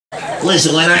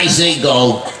Listen, when I say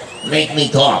go, make me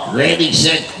talk. Ready,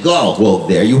 set, go. Well,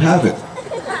 there you have it.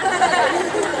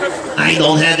 I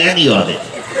don't have any of it.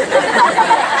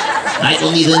 I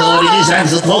don't even know what it is I'm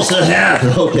supposed to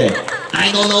have. Okay.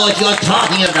 I don't know what you're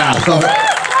talking about.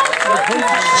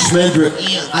 Schmendrick,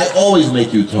 I always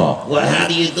make you talk. Well, how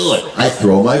do you do it? I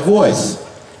throw my voice.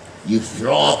 You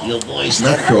throw up your voice?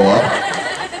 Not throw up.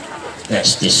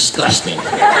 That's disgusting.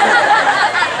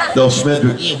 No,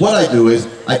 Schmendrick, what I do is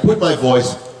I put my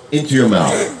voice into your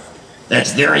mouth.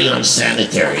 That's very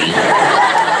unsanitary.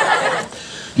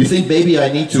 You think maybe I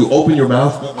need to open your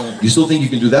mouth? You still think you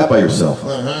can do that by yourself?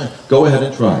 Go ahead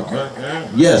and try.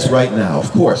 Yes, right now.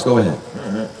 Of course, go ahead.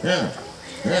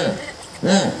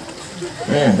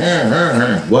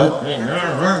 What?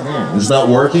 It's not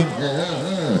working?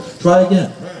 Try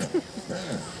again.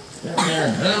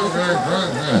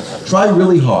 Try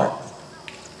really hard.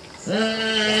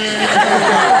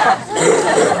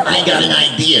 I got an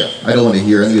idea. I don't want to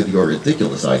hear any of your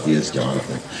ridiculous ideas,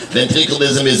 Jonathan.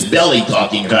 Ventriloquism is belly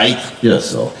talking, right? Yes,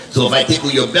 so. So if I tickle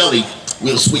your belly,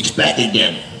 we'll switch back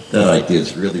again. That idea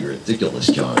is really ridiculous,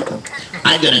 Jonathan.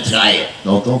 I'm gonna try it.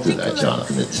 No, don't do that,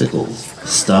 Jonathan. It tickles.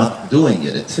 Stop doing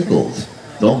it. It tickles.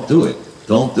 Don't do it.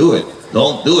 Don't do it.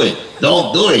 Don't do it.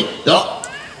 Don't do it. Don't.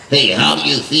 Hey, how do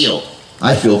you feel?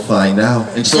 I feel fine now.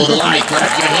 And so do I.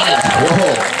 Clap your hands.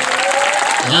 Whoa.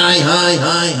 Hi, hi,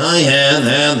 hi, hi, hand,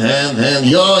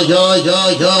 yo,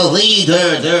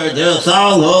 leader, so,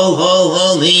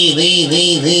 ho, me.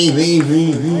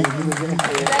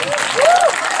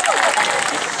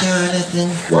 Jonathan,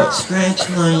 What? scratch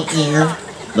my ear.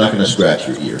 Not gonna scratch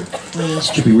your ear. Please.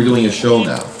 Chippy, we're doing a show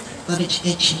now. But it's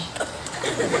itchy.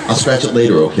 I'll scratch it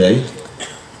later, okay?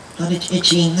 But it's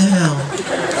itchy now.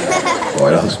 All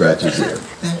right, I'll scratch his ear.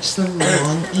 That's the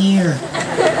wrong ear.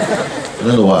 I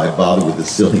don't know why I bother with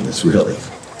this silliness, really.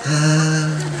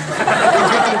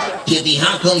 Kitty,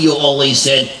 how come you always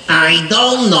said, I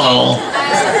don't know?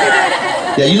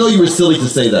 Yeah, you know you were silly to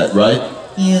say that, right?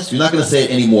 Yes. You're not gonna say it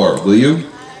anymore, will you?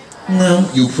 No.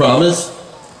 You promise?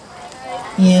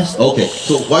 Yes. Okay,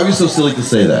 so why were you so silly to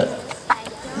say that?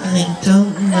 I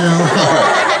don't know. All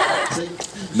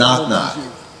right. Knock, knock.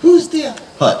 Who's there?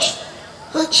 Hutch.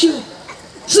 Hachu.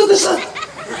 Suga-san.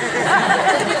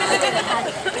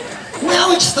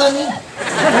 Now it's funny.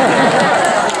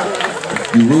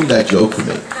 You ruined that joke for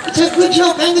me. It's a good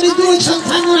joke. I'm going to do it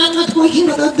sometime when I'm not working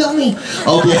with a dummy.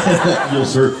 Okay, yes,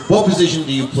 sir. What position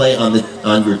do you play on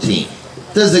your team?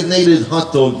 Designated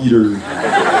hot dog eater.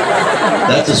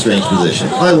 That's a strange position.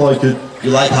 I like it. You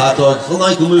like hot dogs? I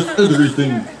like them with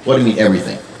everything. What do you mean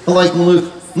everything? I like them with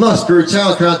mustard,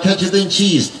 sauerkraut, ketchup, and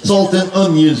cheese, salt and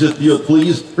onions, if you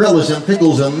please, relish and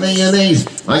pickles and mayonnaise.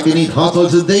 I can eat hot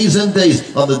dogs for days and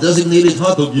days. I'm the designated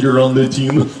hot dog eater on the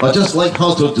team. I just like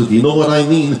hot dogs, if you know what I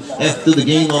mean. After the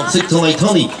game, I'm sick to my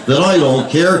tummy, but I don't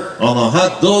care. I'm a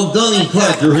hot dog dunny.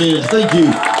 Clap your hands. Thank you.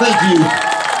 Thank you.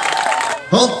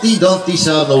 Humpty Dumpty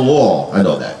sat on the wall. I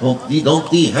know that. Humpty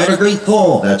Dumpty had a great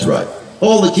fall. That's right.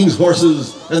 All the king's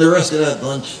horses and the rest of that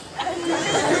bunch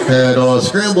had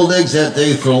scrambled eggs that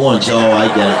day for lunch. Oh, I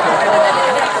get it.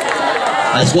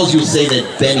 I suppose you would say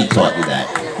that Benny taught you that.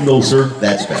 No, sir.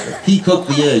 That's better. He cooked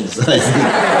the eggs. I see.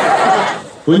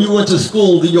 When you went to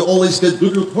school, did you always get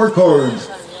good report cards?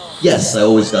 Yes, I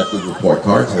always got good report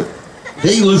cards. But,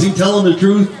 hey, Lizzie, tell him the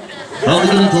truth. How'd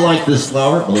you get into like this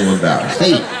flower? A little embarrassed.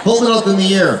 Hey, hold it up in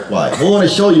the air. Why? I want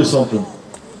to show you something.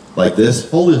 Like this.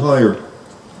 Hold it higher.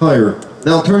 Higher.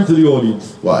 Now turn to the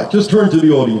audience. Why? Just turn to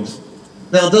the audience.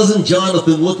 Now, doesn't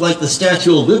Jonathan look like the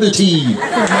Statue of Liberty?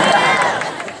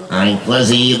 I'm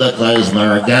Fuzzy the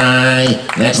Klezmer guy.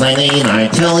 That's my name, I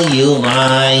tell you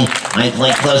why. I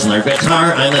play Klezmer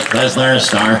guitar, I'm a Klezmer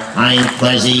star. I'm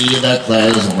Fuzzy the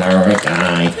Klezmer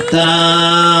guy.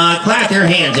 Ta-da! Clap your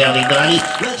hands, everybody.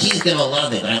 Look, she's gonna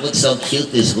love it. I look so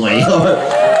cute this way.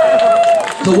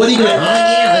 So what are you gonna... Oh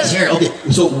yeah, let's hear it. Okay,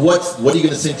 so what are you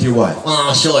gonna sing to your wife? Well,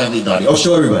 I'll show everybody. Oh,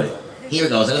 show everybody. Here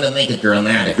goes, I'm gonna make it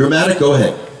dramatic. Dramatic? Go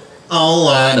ahead. Oh,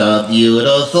 what a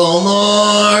beautiful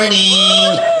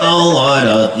morning. Oh, what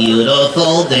a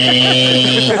beautiful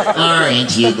day.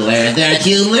 Aren't you glad that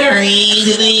you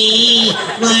married me?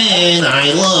 When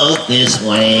I look this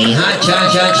way.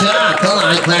 Ha-cha-cha-cha. Come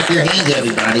on, clap your hands,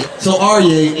 everybody. So,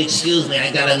 Aryeh... Excuse me, I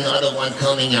got another one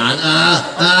coming on.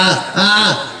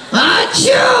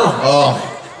 Achoo! Oh,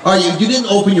 Aryeh, you didn't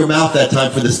open your mouth that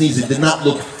time for the sneeze. It did not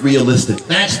look realistic.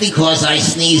 That's because I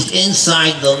sneezed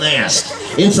inside the mask.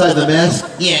 Inside the mask?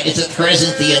 Yeah, it's a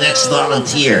present for your next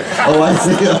volunteer. Oh, I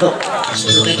see.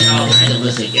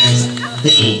 Listen, guys.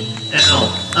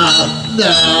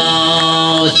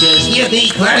 No, just yippee,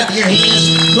 clap your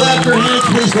hands. Clap your hands,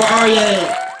 please, for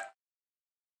Aryeh.